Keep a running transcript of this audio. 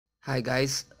Hi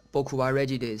guys, Boku wa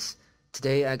ready this.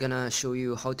 Today I'm gonna show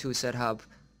you how to set up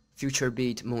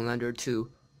Futurebit Moonlander 2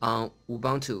 on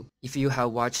Ubuntu. If you have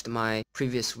watched my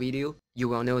previous video, you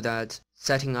will know that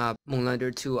setting up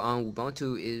Moonlander 2 on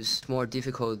Ubuntu is more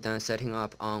difficult than setting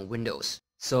up on Windows.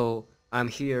 So I'm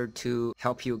here to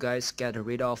help you guys get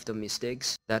rid of the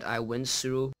mistakes that I went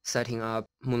through setting up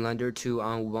Moonlander 2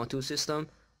 on Ubuntu system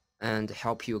and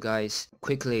help you guys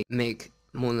quickly make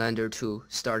Moonlander 2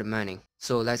 start mining.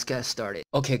 So let's get started.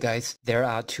 Okay guys, there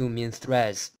are two main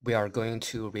threads we are going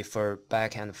to refer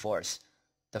back and forth.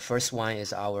 The first one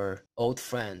is our old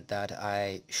friend that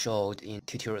I showed in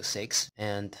tutorial 6,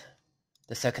 and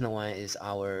the second one is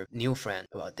our new friend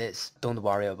about this. Don't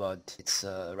worry about it's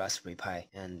a Raspberry Pi,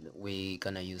 and we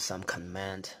gonna use some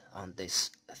command on this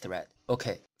thread.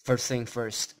 Okay, first thing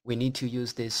first, we need to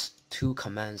use these two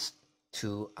commands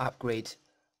to upgrade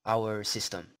our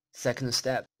system. Second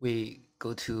step, we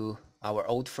go to our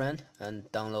old friend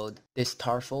and download this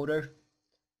tar folder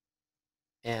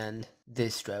and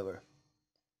this driver.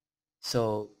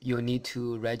 So you need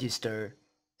to register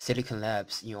Silicon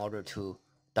Labs in order to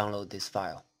download this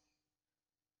file.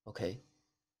 Okay.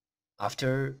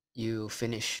 After you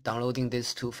finish downloading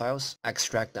these two files,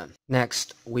 extract them.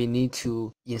 Next, we need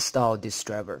to install this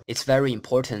driver. It's very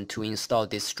important to install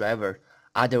this driver,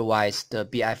 otherwise the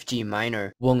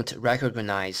bfgminer won't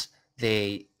recognize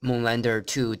the Moonlander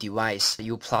 2 device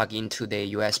you plug into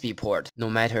the USB port, no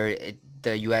matter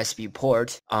the USB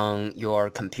port on your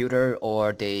computer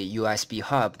or the USB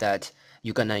hub that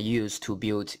you're gonna use to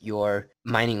build your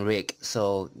mining rig.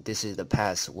 So this is the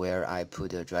path where I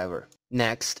put the driver.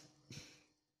 Next,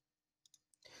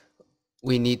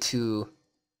 we need to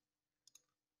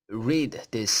read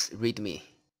this readme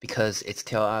because it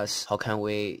tells us how can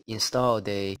we install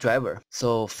the driver.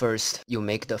 So first you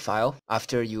make the file.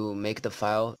 After you make the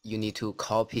file, you need to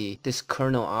copy this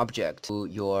kernel object to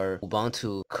your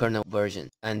Ubuntu kernel version,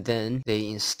 and then they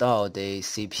install the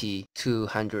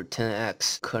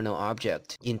CP210X kernel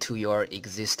object into your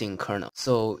existing kernel.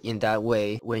 So in that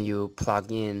way, when you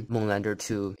plug in Moonlander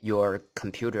 2, your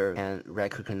computer can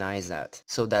recognize that.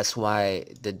 So that's why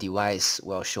the device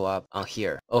will show up on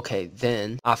here. Okay,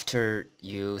 then after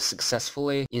you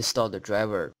successfully install the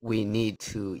driver, we need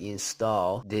to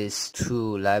install these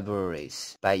two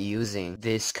libraries by using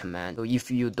this command. So if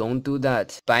you don't do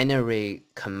that, binary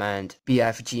command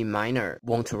bfgminer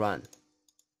won't run.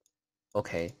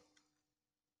 Okay.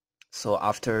 So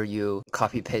after you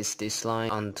copy paste this line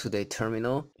onto the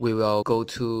terminal, we will go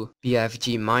to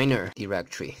bfgminer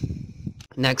directory.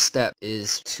 Next step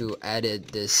is to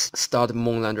edit this start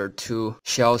Moonlander 2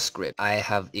 shell script. I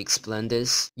have explained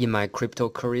this in my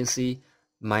cryptocurrency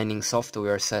mining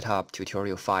software setup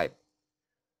tutorial 5.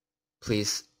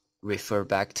 Please refer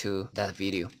back to that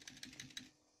video.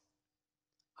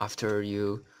 After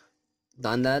you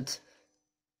done that,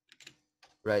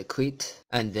 right click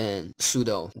and then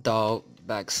sudo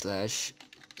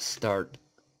 $start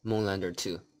Moonlander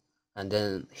 2 and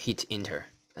then hit enter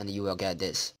and you will get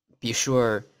this. Be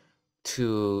sure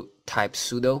to type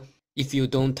sudo. If you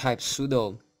don't type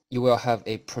sudo, you will have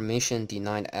a permission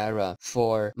denied error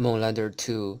for Moonlander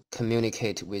to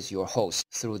communicate with your host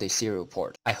through the serial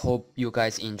port. I hope you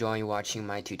guys enjoy watching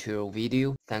my tutorial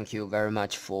video. Thank you very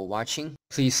much for watching.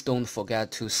 Please don't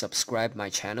forget to subscribe my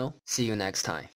channel. See you next time.